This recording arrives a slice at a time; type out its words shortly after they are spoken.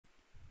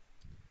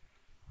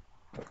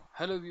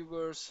Hello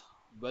viewers,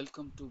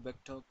 welcome to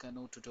Vector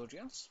CANoe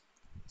tutorials.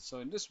 So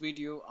in this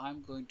video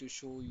I'm going to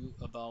show you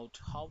about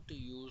how to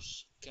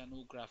use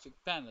CANoe Graphic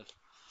Panel,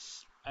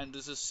 and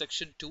this is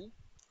section 2.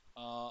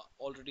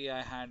 Already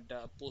I had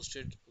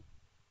posted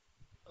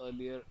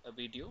earlier a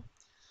video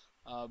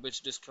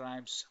which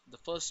describes the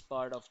first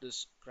part of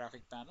this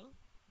graphic panel.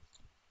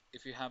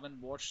 If you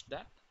haven't watched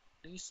that,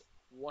 please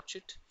watch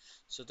it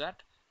so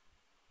that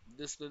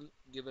this will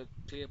give a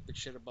clear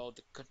picture about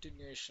the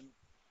continuation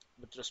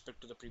with respect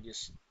to the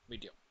previous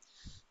video.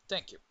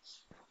 Thank you.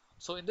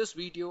 So in this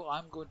video,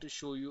 I'm going to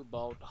show you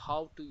about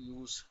how to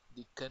use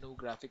the CANoe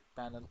graphic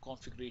panel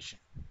configuration.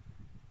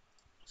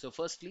 So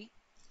firstly,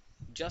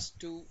 just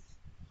to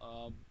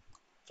um,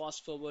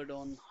 fast forward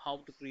on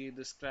how to create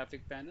this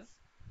graphic panel,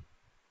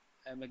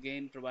 I'm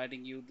again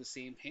providing you the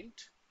same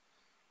hint.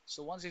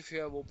 So once if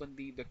you have opened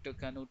the Vector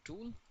CANoe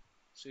tool,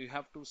 so you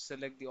have to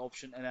select the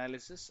option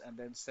analysis and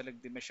then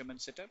select the measurement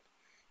setup.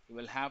 You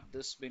will have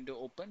this window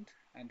opened,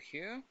 and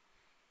here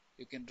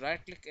you can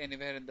right click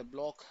anywhere in the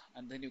block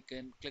and then you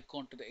can click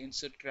onto the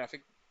insert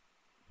graphic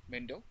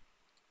window,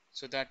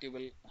 so that you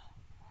will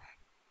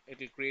it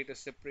will create a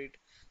separate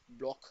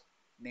block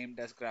named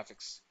as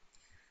graphics,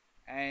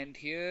 and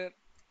here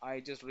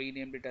I just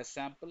renamed it as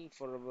sample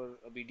for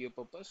our video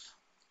purpose.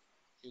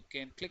 You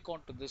can click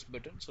onto this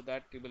button so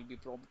that you will be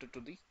prompted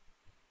to the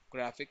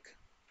graphic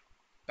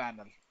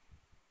panel.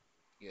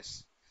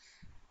 Yes,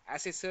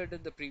 as I said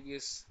in the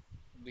previous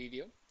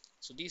video,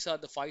 so these are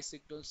the 5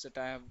 signals that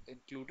I have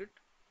included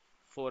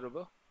for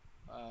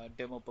our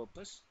demo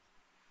purpose.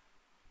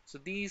 So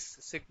these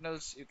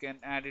signals you can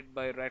add it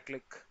by right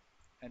click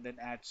and then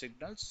add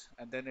signals,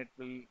 and then it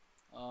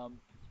will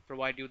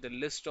provide you the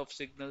list of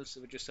signals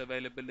which is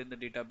available in the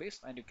database,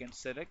 and you can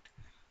select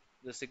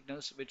the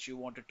signals which you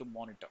wanted to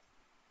monitor.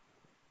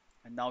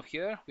 And now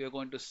here we are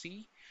going to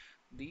see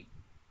the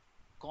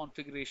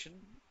configuration,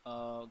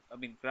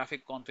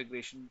 graphic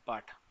configuration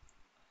part.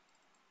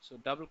 So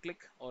double click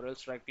or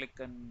else right click,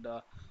 and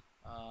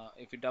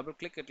if you double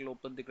click it will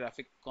open the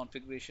graphic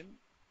configuration.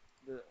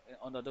 the,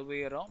 on the other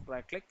way around,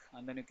 right click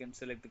and then you can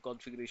select the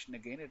configuration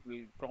again. It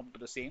will prompt to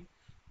the same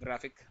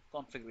graphic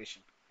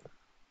configuration.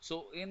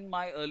 So in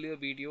my earlier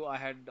video I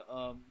had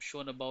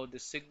shown about the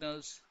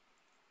signals,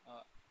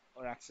 uh,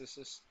 or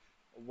axes,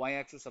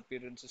 y-axis,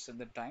 appearances, and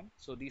the time.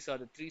 So these are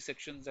the 3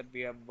 sections that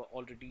we have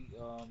already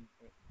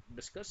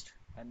discussed,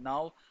 and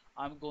now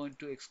I'm going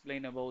to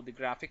explain about the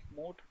graphic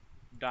mode,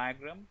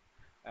 diagram,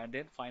 and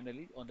then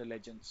finally on the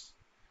legends.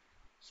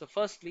 So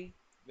firstly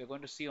we're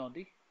going to see on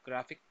the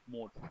graphic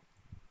mode.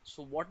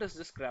 So what is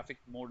this graphic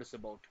mode is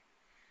about?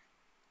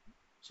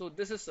 So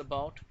this is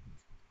about,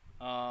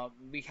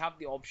 we have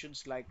the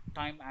options like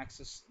time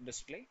axis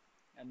display,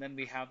 and then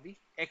we have the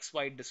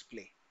XY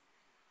display.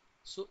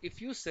 So if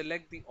you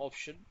select the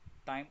option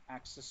time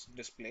axis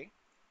display,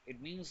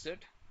 it means that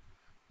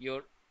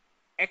your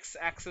X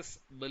axis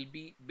will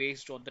be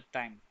based on the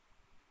time.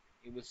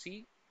 You will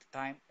see the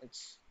time,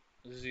 it's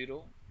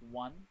 0,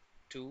 1,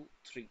 2,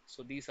 3.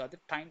 So these are the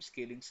time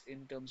scalings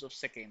in terms of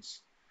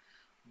seconds.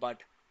 But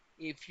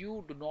if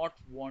you do not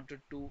want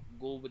to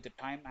go with the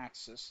time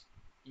axis,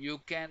 you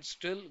can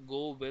still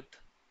go with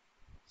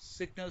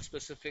signal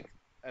specific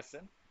as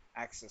an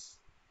axis.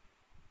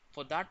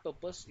 For that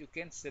purpose, you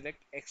can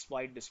select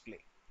XY display.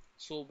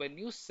 So when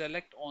you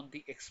select on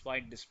the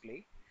XY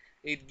display,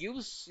 it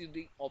gives you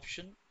the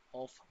option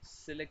of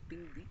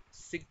selecting the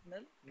signal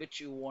which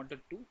you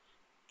wanted to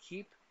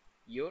keep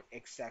your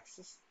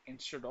x-axis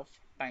instead of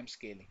time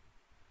scaling.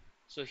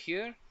 So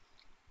here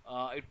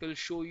it will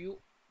show you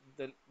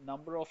the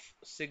number of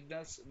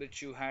signals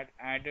which you had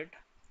added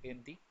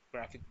in the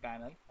graphic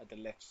panel at the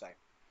left side.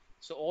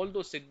 So all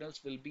those signals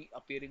will be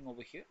appearing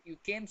over here. You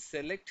can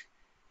select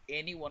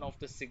any one of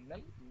the signal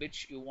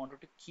which you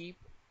wanted to keep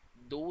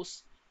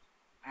those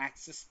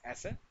axis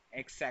as an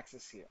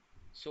x-axis here.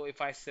 So if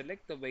I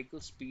select the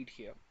vehicle speed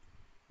here,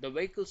 the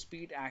vehicle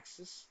speed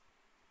axis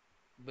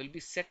will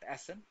be set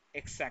as an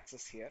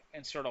x-axis here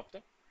instead of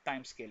the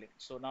time scaling.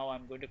 So now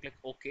I'm going to click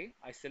OK.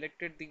 I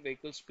selected the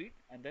vehicle speed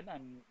and then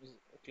I'm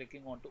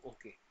clicking on to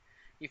OK.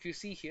 If you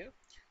see here,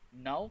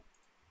 now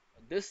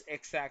this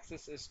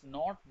x-axis is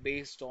not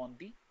based on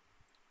the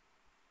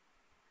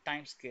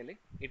time scaling,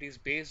 it is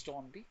based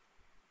on the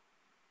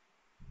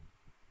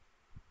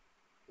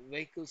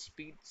vehicle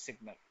speed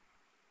signal.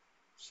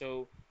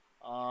 So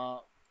uh,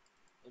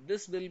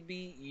 this will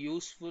be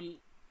useful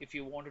if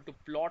you wanted to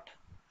plot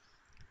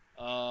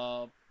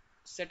a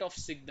set of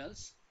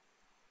signals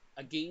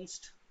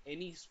against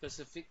any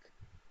specific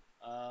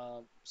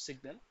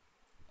signal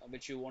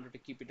which you wanted to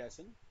keep it as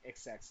an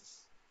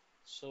x-axis.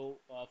 So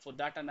for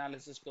that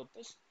analysis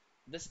purpose,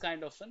 this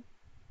kind of an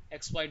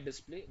XY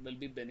display will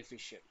be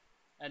beneficial.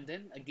 And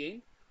then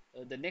again,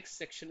 the next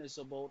section is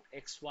about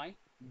XY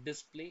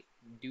display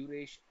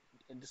duration,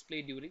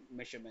 display during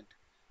measurement.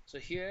 So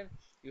here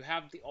you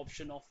have the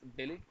option of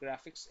delete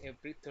graphics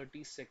every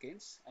 30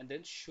 seconds and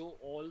then show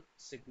all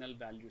signal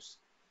values.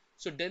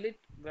 So delete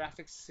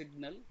graphics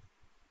signal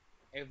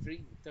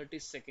every 30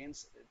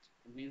 seconds,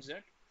 it means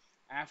that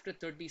after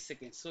 30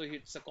 seconds. So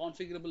it's a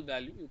configurable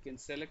value. You can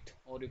select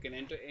or you can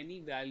enter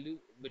any value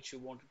which you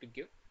wanted to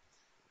give.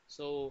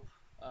 So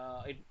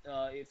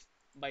if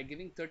by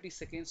giving 30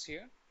 seconds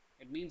here,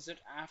 it means that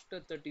after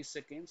 30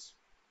 seconds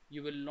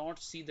you will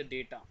not see the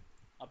data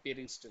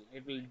appearing still.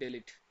 It will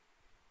delete.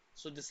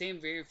 So the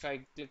same way, if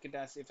I click it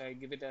as, if I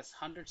give it as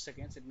 100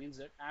 seconds, it means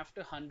that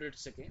after 100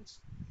 seconds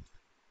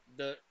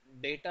the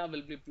data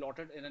will be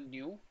plotted in a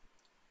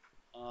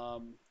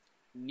um,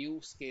 new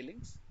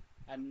scalings,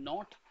 and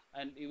not,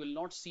 and you will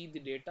not see the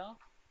data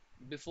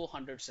before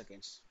 100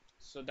 seconds.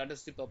 So that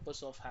is the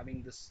purpose of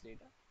having this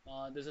data.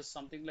 This is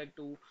something like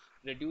to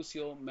reduce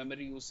your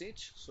memory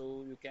usage,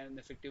 so you can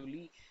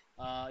effectively,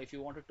 if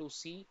you wanted to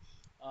see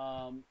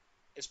a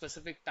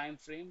specific time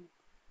frame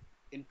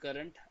in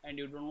current and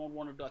you do not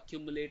want to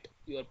accumulate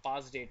your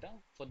past data,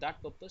 for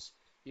that purpose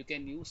you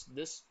can use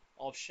this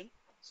option.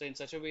 So in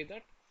such a way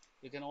that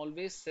you can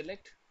always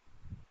select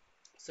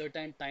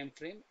certain time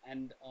frame,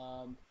 and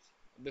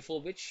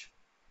before which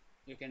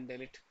you can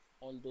delete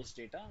all those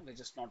data which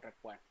is not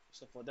required.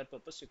 So for that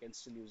purpose you can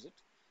still use it.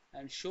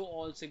 And show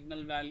all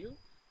signal value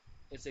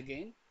is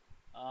again,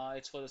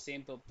 it's for the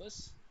same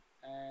purpose.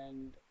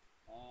 And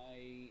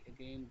I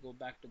again go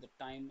back to the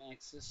time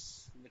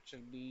axis, which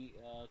will be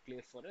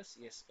clear for us.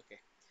 Yes, okay.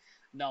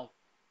 Now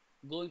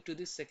going to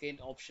the second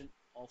option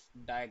of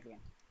diagram.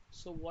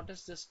 So what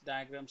is this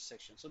diagram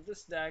section? So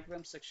this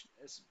diagram section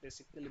is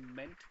basically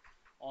meant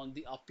on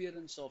the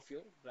appearance of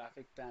your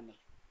graphic panel.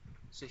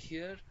 So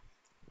here,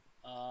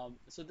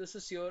 so this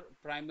is your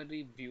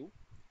primary view,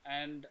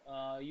 and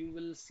you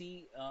will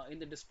see in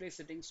the display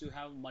settings you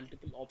have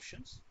multiple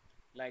options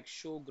like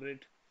show grid,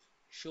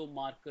 show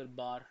marker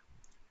bar,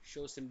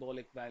 show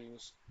symbolic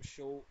values,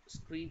 show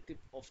screen tip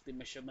of the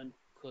measurement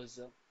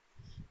cursor,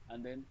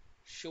 and then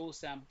show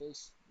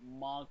samples,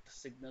 marked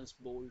signals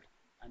bold,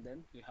 and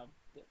then you have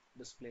the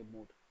display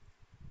mode.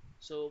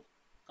 So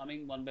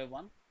coming one by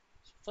one,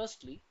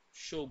 firstly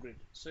show grid.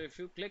 So if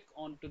you click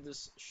onto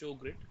this show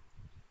grid,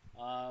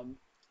 um,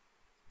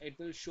 it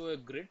will show a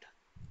grid,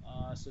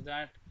 so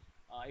that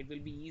it will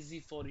be easy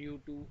for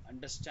you to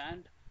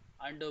understand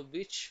under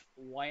which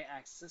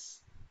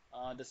y-axis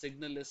the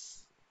signal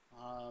is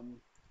um,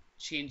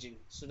 changing,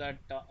 so that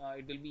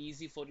it will be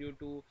easy for you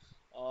to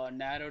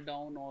narrow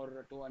down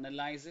or to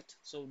analyze it.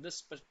 So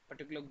this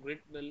particular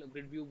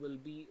grid view will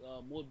be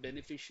more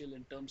beneficial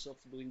in terms of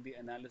doing the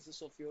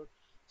analysis of your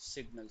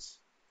signals.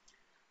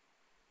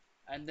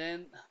 And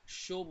then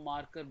show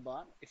marker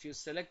bar, if you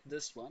select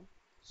this one,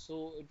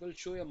 so it will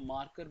show a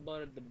marker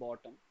bar at the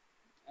bottom.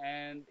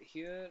 And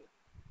here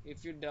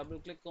if you double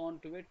click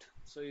onto it,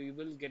 so you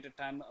will get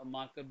a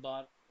marker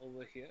bar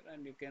over here,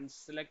 and you can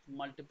select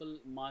multiple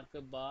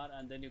marker bar,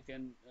 and then you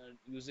can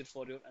use it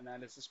for your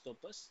analysis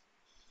purpose.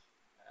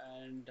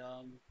 And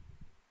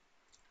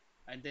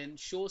then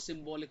show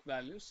symbolic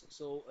values.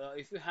 So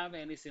if you have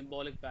any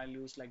symbolic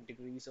values like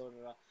degrees or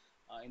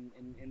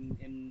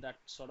in that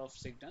sort of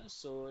signals,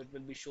 so it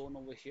will be shown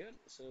over here.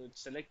 So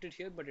it's selected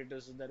here, but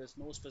there is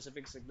no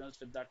specific signals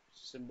with that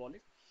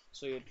symbolic,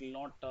 so it will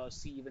not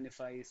see even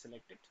if I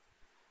select it.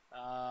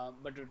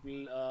 But it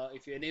will,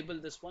 if you enable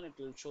this one, it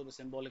will show the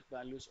symbolic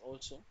values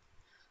also.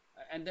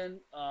 And then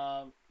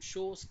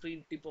show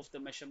screen tip of the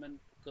measurement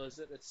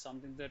cursor. It's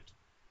something that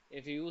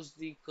if you use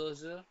the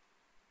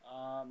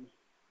um,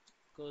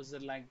 cursor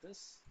like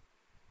this,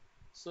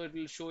 so it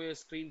will show a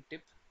screen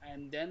tip,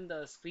 and then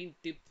the screen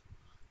tip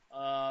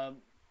uh,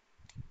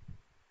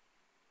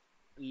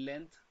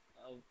 length,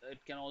 it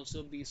can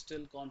also be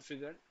still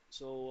configured.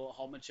 So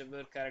how much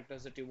ever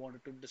characters that you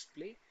wanted to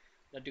display,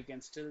 that you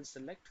can still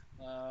select.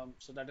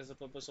 So that is the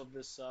purpose of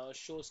this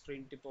show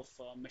screen tip of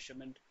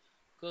measurement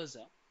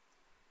cursor.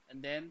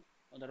 And then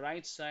on the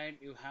right side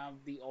you have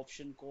the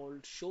option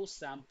called show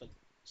sample.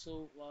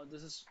 So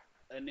this is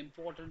an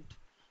important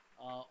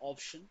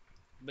option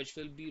which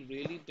will be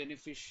really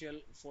beneficial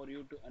for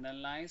you to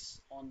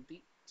analyze on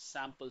the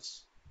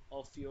samples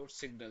of your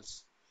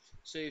signals.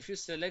 So if you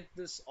select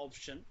this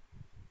option,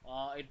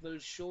 it will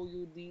show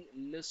you the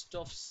list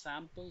of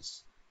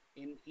samples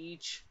in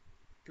each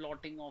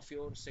plotting of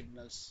your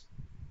signals.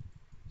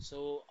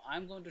 So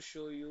I'm going to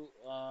show you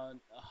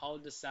how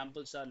the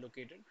samples are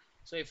located.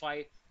 So if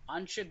I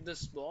uncheck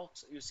this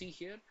box, you see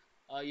here,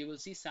 you will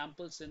see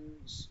samples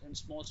in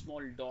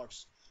small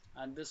dots,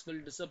 and this will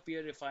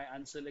disappear if I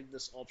unselect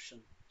this option.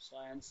 So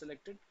I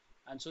unselected,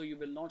 and so you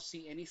will not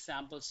see any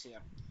samples here.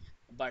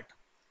 But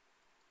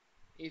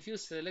if you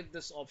select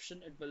this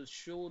option, it will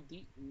show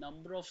the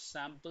number of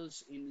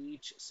samples in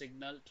each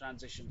signal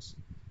transitions.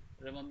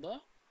 Remember,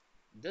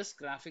 this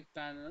graphic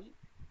panel,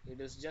 it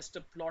is just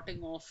a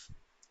plotting of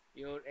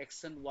your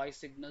X and Y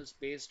signals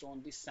based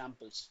on the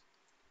samples.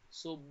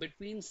 So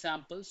between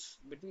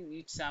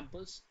each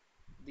samples,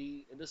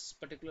 this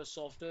particular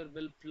software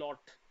will plot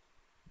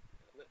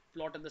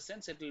in the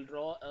sense it will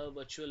draw a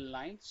virtual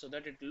line so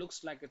that it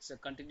looks like it's a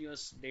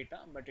continuous data,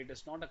 but it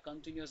is not a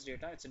continuous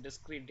data, it's a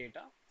discrete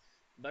data.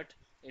 But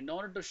in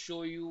order to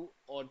show you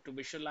or to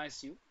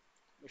visualize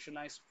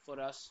for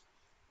us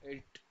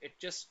it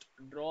just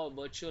draw a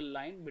virtual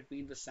line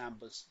between the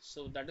samples.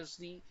 So that is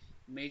the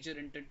major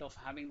intent of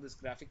having this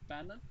graphic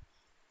panel,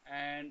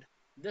 and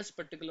this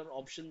particular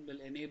option will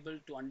enable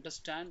to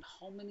understand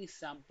how many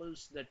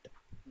samples that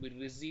we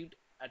received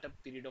at a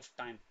period of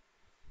time.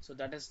 So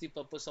that is the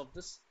purpose of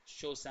this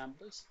show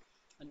samples.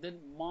 And then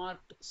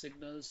marked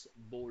signals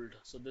bold.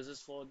 So this is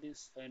for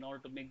this, in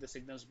order to make the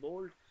signals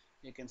bold,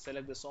 you can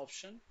select this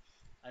option.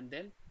 And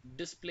then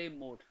display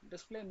mode.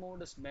 Display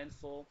mode is meant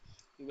for,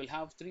 you will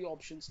have three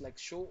options like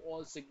show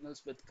all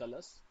signals with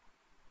colors,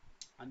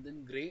 and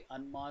then gray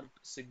unmarked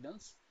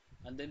signals,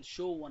 and then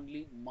show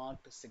only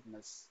marked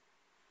signals.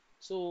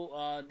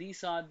 So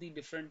these are the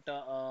different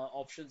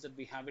options that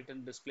we have it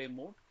in display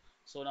mode.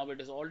 So now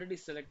it is already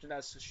selected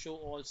as show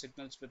all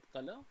signals with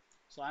color.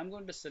 So I'm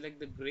going to select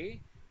the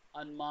gray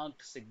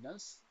unmarked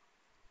signals.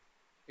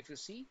 If you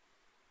see,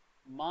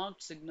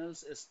 marked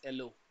signals is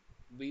yellow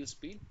wheel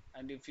speed,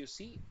 and if you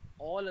see,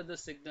 all other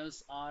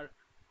signals are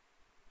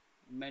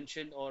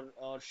mentioned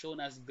or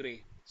shown as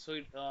gray. So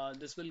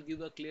this will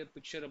give a clear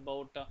picture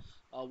about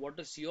what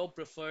is your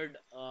preferred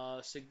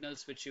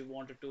signals which you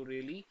wanted to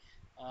really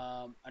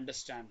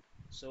understand.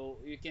 So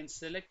you can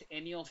select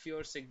any of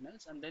your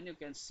signals, and then you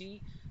can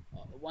see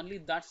only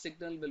that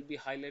signal will be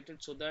highlighted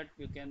so that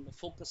you can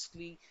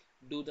focusedly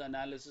do the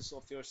analysis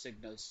of your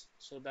signals.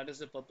 So that is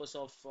the purpose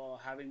of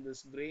having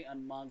this gray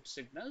unmarked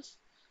signals,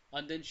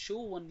 and then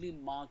show only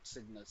marked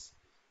signals.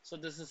 So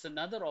this is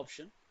another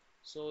option.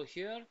 So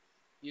here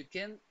you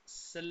can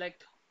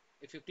select,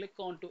 if you click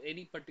on to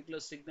any particular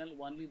signal,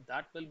 only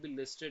that will be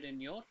listed in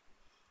your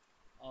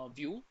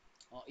view,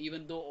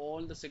 even though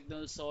all the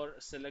signals are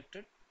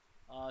selected.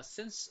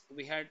 Since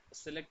we had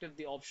selected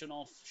the option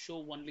of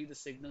show only the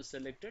signal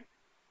selected,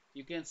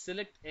 you can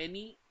select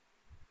any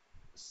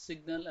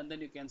signal, and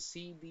then you can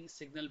see the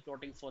signal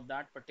plotting for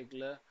that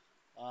particular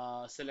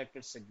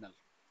selected signal.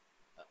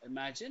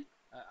 Imagine,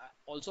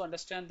 also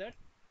understand that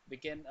we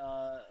can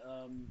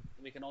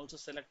also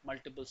select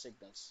multiple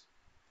signals.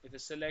 If you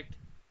select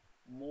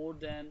more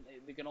than,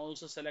 we can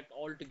also select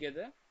all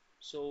together.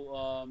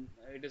 So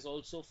it is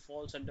also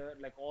falls under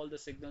like all the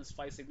signals,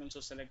 five signals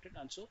are selected,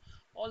 and so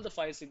all the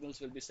five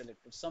signals will be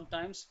selected.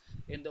 Sometimes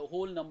in the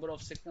whole number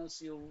of signals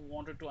you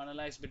wanted to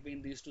analyze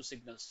between these two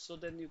signals, so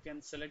then you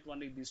can select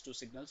only these two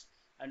signals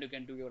and you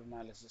can do your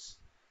analysis.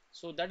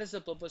 So that is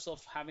the purpose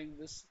of having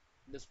this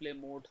display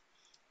mode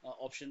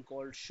option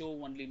called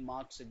show only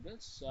marked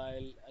signals. So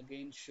I'll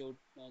again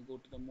go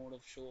to the mode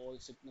of show all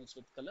signals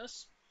with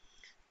colors.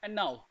 And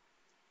now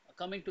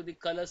coming to the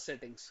color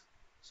settings.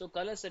 So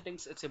color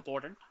settings, it's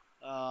important.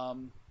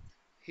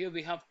 Here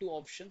we have two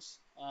options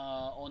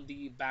on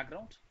the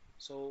background.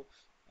 So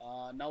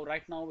now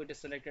right now it is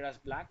selected as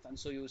black, and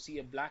so you see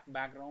a black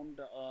background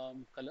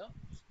color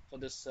for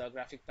this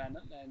graphic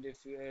panel. And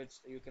if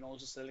you can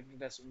also select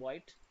it as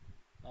white,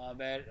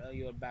 where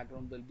your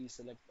background will be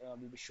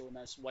shown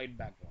as white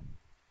background.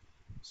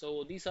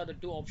 So these are the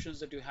two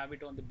options that you have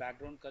it on the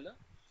background color.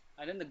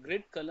 And in the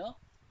grid color,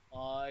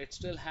 it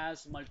still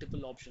has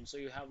multiple options. So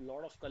you have a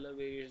lot of color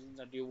variations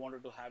that you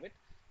wanted to have it.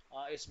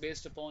 It's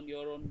based upon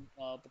your own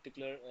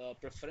particular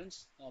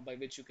preference by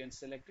which you can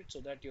select it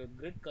so that your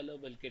grid color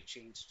will get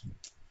changed.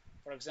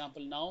 For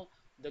example, now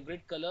the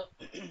grid color,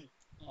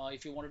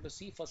 if you wanted to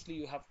see, firstly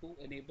you have to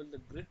enable the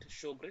grid,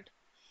 show grid,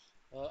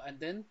 and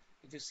then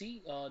if you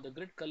see the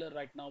grid color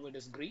right now it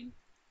is green.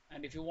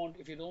 And if you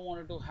don't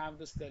want to have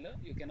this color,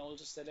 you can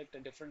also select a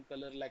different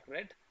color like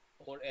red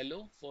or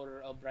yellow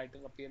for brighter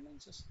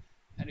appearances.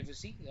 And if you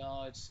see,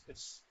 it's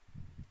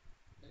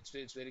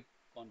very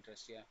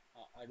contrast. Yeah,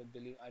 I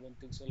don't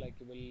think so like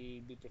you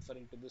will be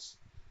preferring to this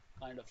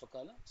kind of a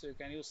color. So you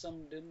can use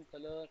some dim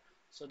color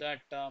so that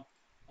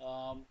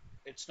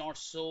it's not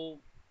so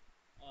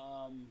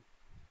um,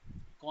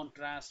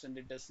 contrast, and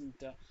it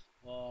doesn't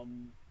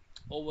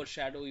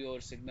overshadow your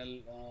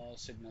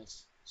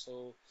signals.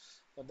 So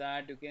for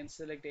that you can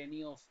select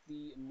any of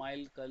the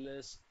mild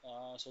colors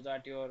so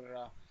that your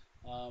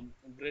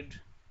grid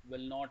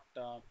will not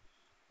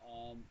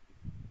um,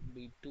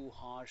 be too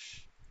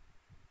harsh.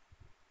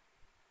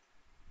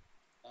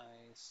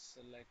 I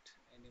select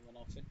any one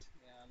of it,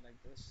 yeah,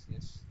 like this,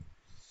 yes,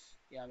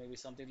 yeah, maybe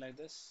something like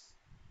this,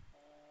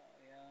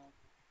 yeah,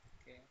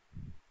 okay,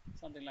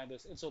 something like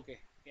this, it's okay,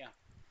 yeah,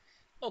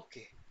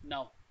 okay.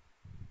 Now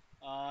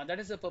that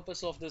is the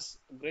purpose of this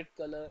grid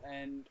color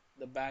and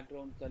the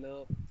background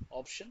color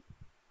option.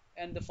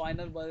 And the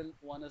final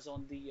one is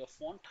on the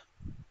font.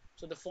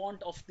 So the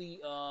font of the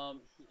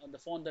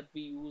font that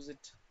we use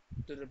it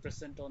to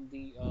represent on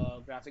the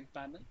graphic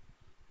panel,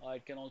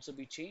 it can also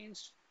be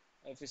changed.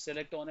 If you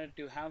select on it,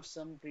 you have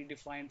some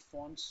predefined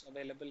fonts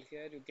available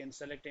here. You can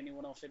select any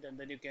one of it, and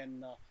then you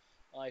can,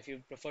 if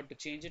you prefer to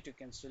change it, you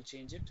can still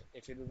change it.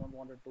 If you do not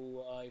want it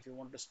to, if you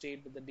want to stay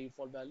with the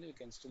default value, you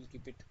can still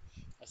keep it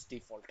as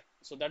default.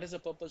 So that is the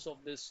purpose of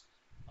this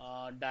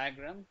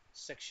diagram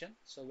section.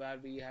 So where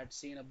we had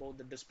seen about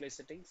the display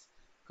settings,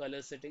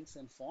 color settings,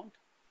 and font.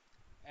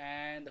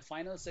 And the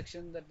final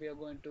section that we are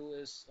going to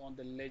is on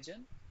the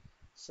legend.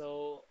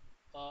 So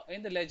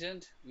in the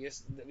legend,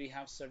 yes, we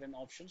have certain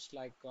options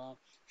like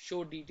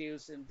show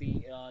details in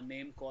the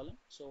name column.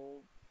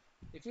 So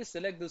if you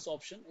select this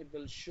option, it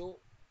will show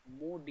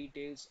more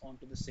details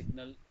onto the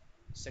signal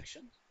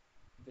section.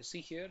 If you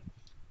see here,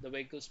 the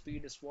vehicle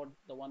speed is what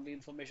the only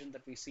information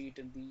that we see it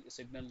in the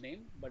signal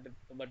name. But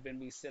when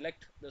we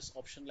select this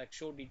option like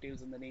show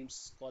details in the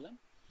names column,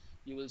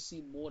 you will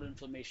see more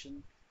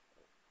information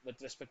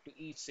with respect to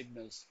each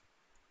signals.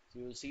 So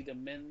you will see the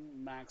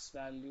min max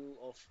value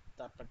of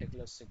that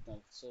particular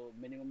signal. So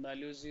minimum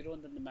value is 0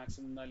 and then the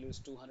maximum value is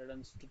 200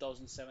 and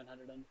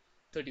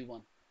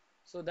 2731.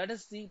 So that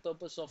is the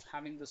purpose of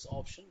having this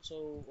option.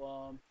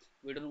 So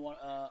we don't want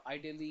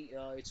ideally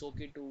it's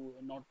okay to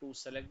not to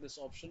select this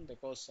option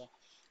because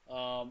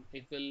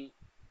it will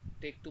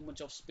take too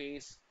much of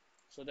space,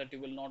 so that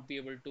you will not be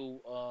able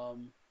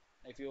to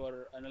if you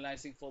are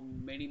analyzing for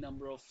many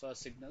number of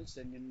signals,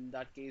 then in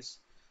that case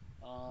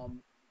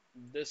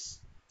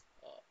this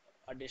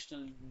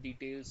additional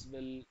details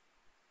will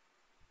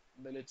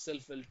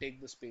itself will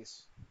take the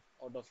space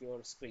out of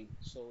your screen.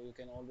 So you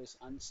can always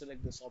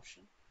unselect this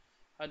option.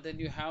 And then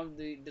you have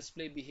the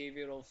display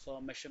behavior of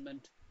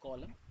measurement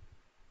column.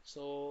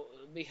 So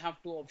we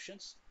have two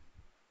options,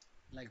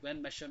 like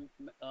when measure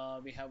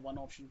we have one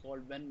option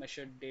called when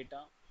measured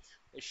data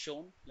is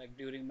shown, like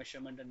during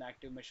measurement and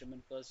active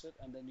measurement cursor.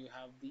 And then you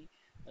have the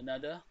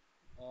another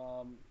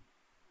um,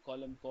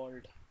 column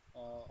called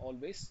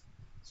always,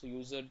 so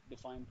user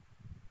defined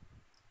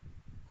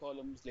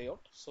columns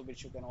layout, so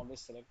which you can always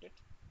select it.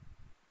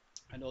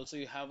 And also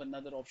you have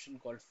another option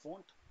called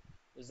font,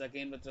 is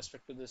again with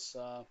respect to this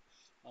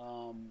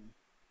um,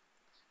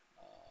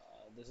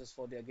 this is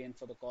for the again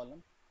for the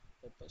column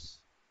purpose.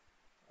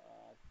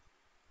 uh,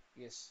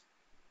 yes,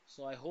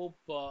 so I hope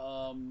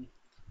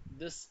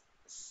this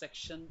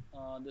section,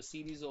 the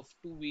series of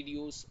two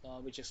videos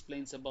which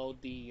explains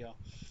about the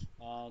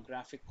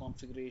graphic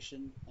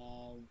configuration,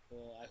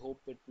 I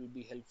hope it will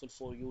be helpful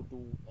for you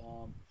to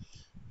um,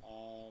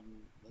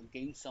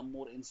 gain some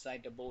more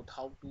insight about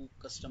how to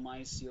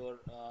customize your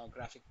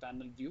graphic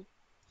panel view,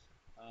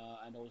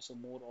 and also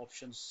more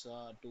options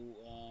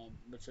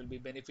which will be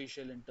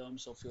beneficial in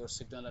terms of your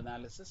signal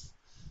analysis.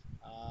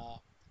 uh,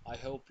 I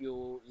hope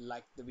you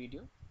like the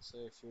video.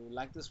 So if you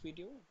like this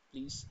video,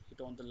 please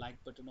hit on the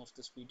like button of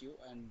this video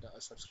and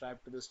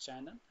subscribe to this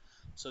channel,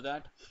 so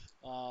that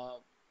uh,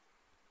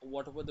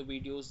 whatever the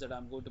videos that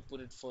I'm going to put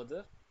it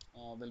further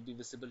will be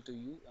visible to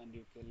you, and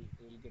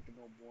you'll get to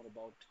know more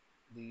about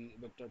the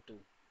Vector 2.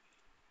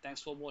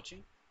 Thanks for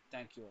watching.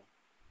 Thank you all.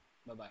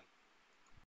 Bye bye.